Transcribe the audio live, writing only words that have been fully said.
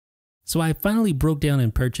So I finally broke down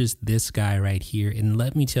and purchased this guy right here, and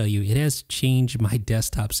let me tell you, it has changed my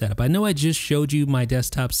desktop setup. I know I just showed you my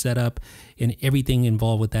desktop setup and everything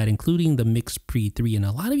involved with that, including the Mix Pre 3, and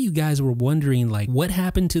a lot of you guys were wondering like what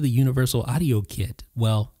happened to the Universal Audio Kit.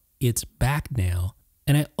 Well, it's back now,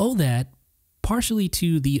 and I owe that partially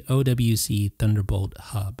to the OWC Thunderbolt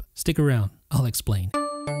Hub. Stick around, I'll explain.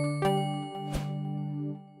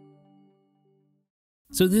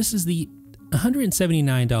 So this is the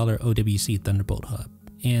 $179 OWC Thunderbolt Hub,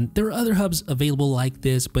 and there are other hubs available like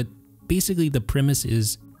this, but basically the premise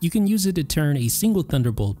is you can use it to turn a single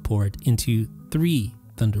Thunderbolt port into 3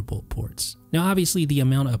 Thunderbolt ports. Now obviously the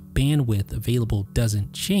amount of bandwidth available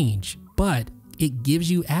doesn't change, but it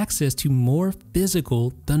gives you access to more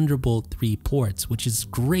physical Thunderbolt 3 ports, which is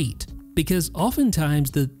great because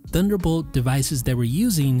oftentimes the Thunderbolt devices that we're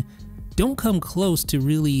using don't come close to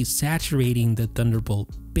really saturating the Thunderbolt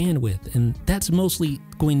bandwidth, and that's mostly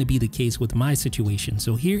going to be the case with my situation.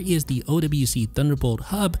 So here is the OWC Thunderbolt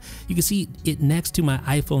Hub. You can see it next to my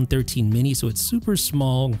iPhone 13 mini, so it's super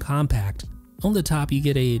small and compact. On the top you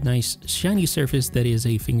get a nice shiny surface that is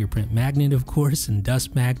a fingerprint magnet, of course, and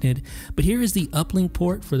dust magnet. But here is the uplink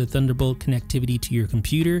port for the Thunderbolt connectivity to your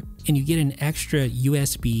computer, and you get an extra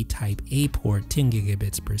USB Type A port, 10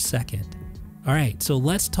 gigabits per second. Alright, so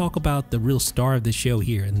let's talk about the real star of the show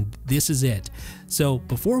here, and this is it. So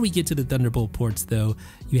before we get to the Thunderbolt ports though,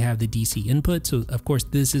 you have the DC input. So of course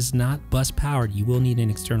this is not bus powered, you will need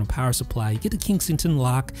an external power supply. You get the Kingston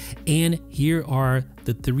lock, and here are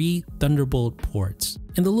the 3 Thunderbolt ports.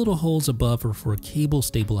 And the little holes above are for cable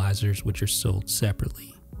stabilizers, which are sold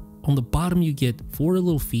separately. On the bottom you get 4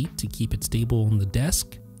 little feet to keep it stable on the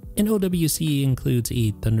desk. And OWC includes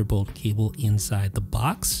a Thunderbolt cable inside the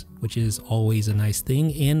box, which is always a nice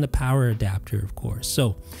thing, and the power adapter, of course.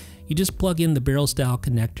 So you just plug in the barrel style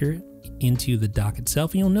connector into the dock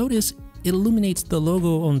itself, and you'll notice it illuminates the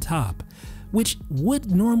logo on top, which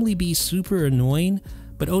would normally be super annoying,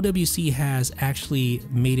 but OWC has actually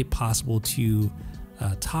made it possible to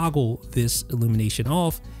toggle this illumination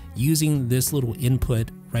off using this little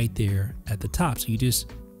input right there at the top. So you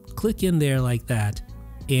just click in there like that,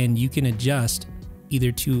 and you can adjust either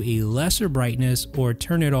to a lesser brightness or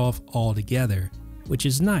turn it off altogether, which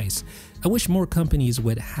is nice. I wish more companies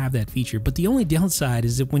would have that feature, but the only downside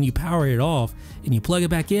is that when you power it off and you plug it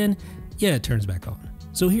back in, yeah, it turns back on.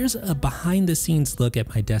 So here's a behind the scenes look at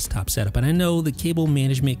my desktop setup, and I know the cable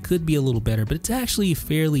management could be a little better, but it's actually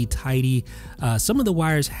fairly tidy. Some of the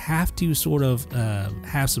wires have to sort of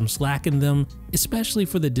have some slack in them, especially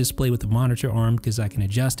for the display with the monitor arm, because I can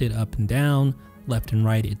adjust it up and down, left and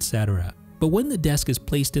right, etc. But when the desk is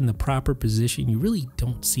placed in the proper position, you really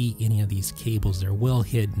don't see any of these cables. They're well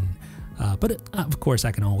hidden, but of course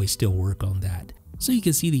I can always still work on that. So you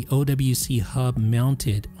can see the OWC hub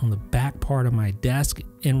mounted on the back part of my desk,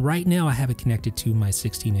 and right now I have it connected to my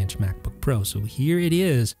 16-inch MacBook Pro. So here it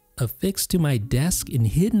is, affixed to my desk and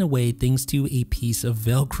hidden away thanks to a piece of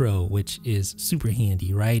Velcro, which is super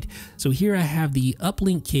handy, right? So here I have the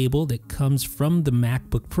uplink cable that comes from the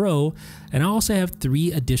MacBook Pro, and I also have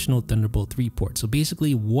 3 additional Thunderbolt 3 ports. So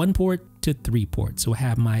basically 1 port to 3 ports. So I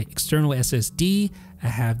have my external SSD, I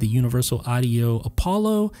have the Universal Audio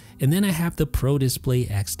Apollo, and then I have the Pro Display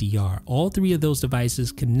XDR. All 3 of those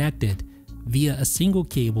devices connected via a single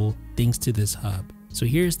cable thanks to this hub. So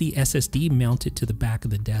here's the SSD mounted to the back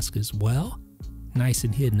of the desk as well, nice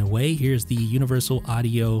and hidden away. Here's the Universal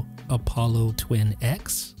Audio Apollo Twin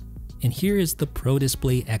X, and here is the Pro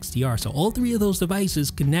Display XDR. So all 3 of those devices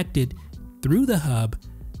connected through the hub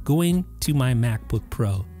going to my MacBook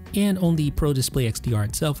Pro. And on the Pro Display XDR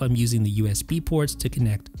itself, I'm using the USB ports to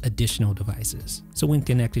connect additional devices. So when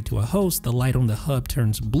connected to a host, the light on the hub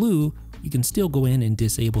turns blue. You can still go in and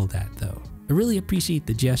disable that though. I really appreciate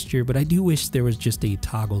the gesture, but I do wish there was just a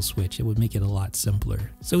toggle switch. It would make it a lot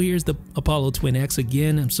simpler. So here's the Apollo Twin X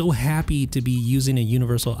again. I'm so happy to be using a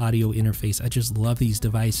universal audio interface. I just love these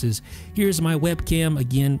devices. Here's my webcam,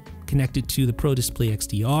 again connected to the Pro Display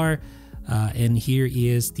XDR. And here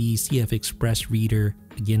is the CF Express reader,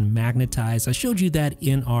 again magnetized. I showed you that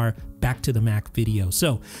in our Back to the Mac video.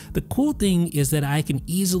 So the cool thing is that I can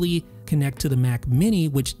easily connect to the Mac Mini,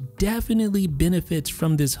 which definitely benefits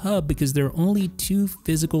from this hub because there are only 2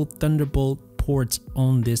 physical Thunderbolt ports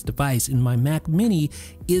on this device, and my Mac Mini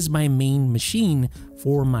is my main machine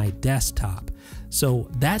for my desktop. So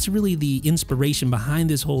that's really the inspiration behind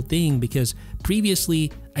this whole thing, because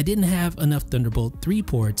previously I didn't have enough Thunderbolt 3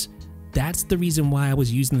 ports. That's the reason why I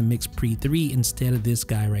was using the Mix Pre 3 instead of this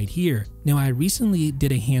guy right here. Now I recently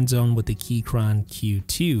did a hands-on with the Keychron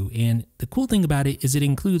Q2, and the cool thing about it is it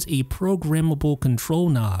includes a programmable control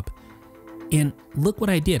knob. And look what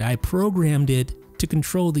I did. I programmed it to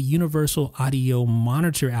control the universal audio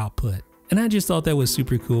monitor output. And I just thought that was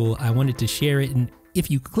super cool. I wanted to share it. And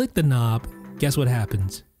if you click the knob, guess what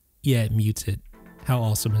happens? Yeah, it mutes it. How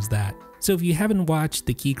awesome is that? So if you haven't watched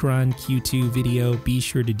the Keychron Q2 video, be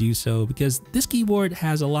sure to do so because this keyboard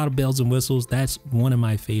has a lot of bells and whistles. That's one of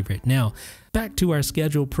my favorite. Now, back to our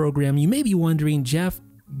scheduled program. You may be wondering, Jeff,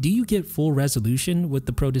 do you get full resolution with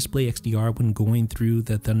the Pro Display XDR when going through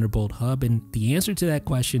the Thunderbolt Hub? And the answer to that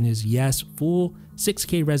question is yes, full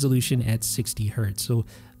 6K resolution at 60 Hertz. So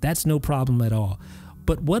that's no problem at all.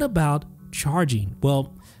 But what about charging?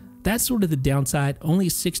 Well, that's sort of the downside. Only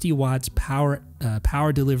 60 watts power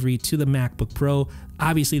delivery to the MacBook Pro.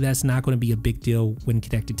 Obviously, that's not going to be a big deal when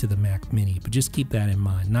connected to the Mac Mini, but just keep that in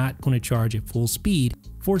mind. Not going to charge at full speed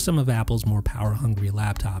for some of Apple's more power-hungry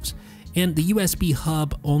laptops. And the USB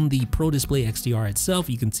hub on the Pro Display XDR itself,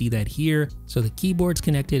 you can see that here. So the keyboard's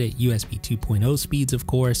connected at USB 2.0 speeds, of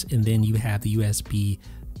course, and then you have the USB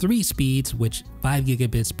 3 speeds, which 5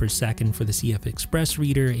 gigabits per second for the CF Express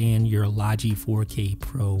reader and your Logi 4K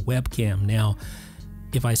Pro webcam. Now,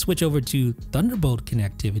 if I switch over to Thunderbolt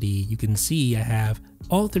connectivity, you can see I have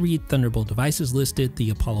all 3 Thunderbolt devices listed, the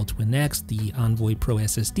Apollo Twin X, the Envoy Pro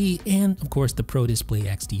SSD, and of course the Pro Display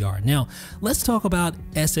XDR. Now, let's talk about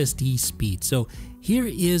SSD speed. So here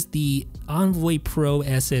is the Envoy Pro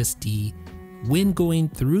SSD when going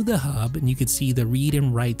through the hub, and you can see the read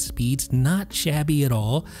and write speeds, not shabby at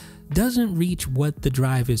all. Doesn't reach what the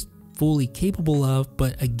drive is fully capable of,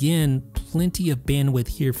 but again, plenty of bandwidth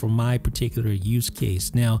here for my particular use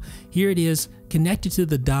case. Now, here it is connected to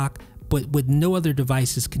the dock, but with no other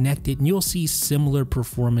devices connected, and you'll see similar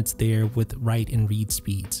performance there with write and read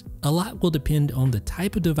speeds. A lot will depend on the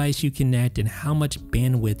type of device you connect and how much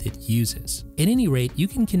bandwidth it uses. At any rate, you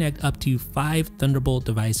can connect up to 5 Thunderbolt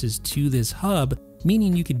devices to this hub,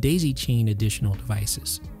 meaning you can daisy chain additional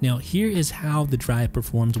devices. Now, here is how the drive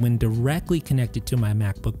performs when directly connected to my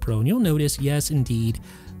MacBook Pro, and you'll notice, yes, indeed,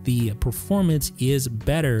 the performance is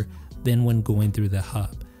better than when going through the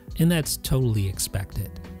hub, and that's totally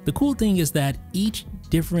expected. The cool thing is that each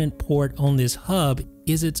different port on this hub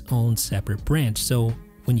is its own separate branch. So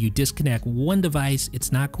when you disconnect one device,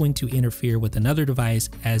 it's not going to interfere with another device,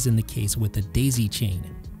 as in the case with the daisy chain.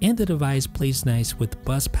 And the device plays nice with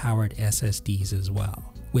bus-powered SSDs as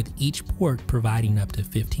well, with each port providing up to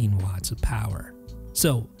 15 watts of power.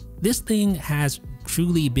 So this thing has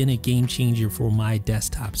truly been a game changer for my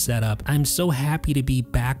desktop setup. I'm so happy to be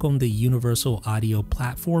back on the Universal Audio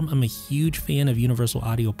platform. I'm a huge fan of Universal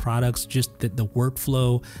Audio products, just the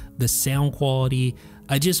workflow, the sound quality.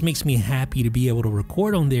 It just makes me happy to be able to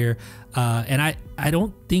record on there. And I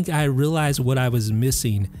don't think I realized what I was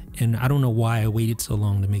missing, and I don't know why I waited so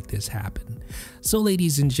long to make this happen. So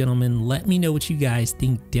ladies and gentlemen, let me know what you guys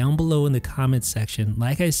think down below in the comments section.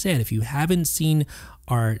 Like I said, if you haven't seen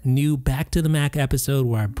our new Back to the Mac episode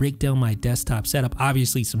where I break down my desktop setup,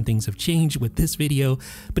 obviously some things have changed with this video,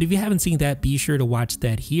 but if you haven't seen that, be sure to watch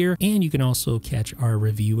that here, and you can also catch our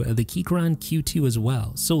review of the Keychron Q2 as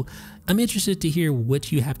well. So I'm interested to hear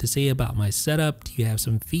what you have to say about my setup. Do you have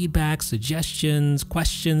some feedback, suggestions,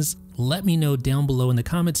 questions? Let me know down below in the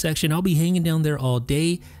comment section. I'll be hanging down there all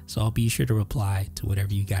day, so I'll be sure to reply to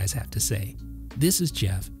whatever you guys have to say. This is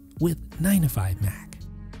Jeff with 9to5Mac.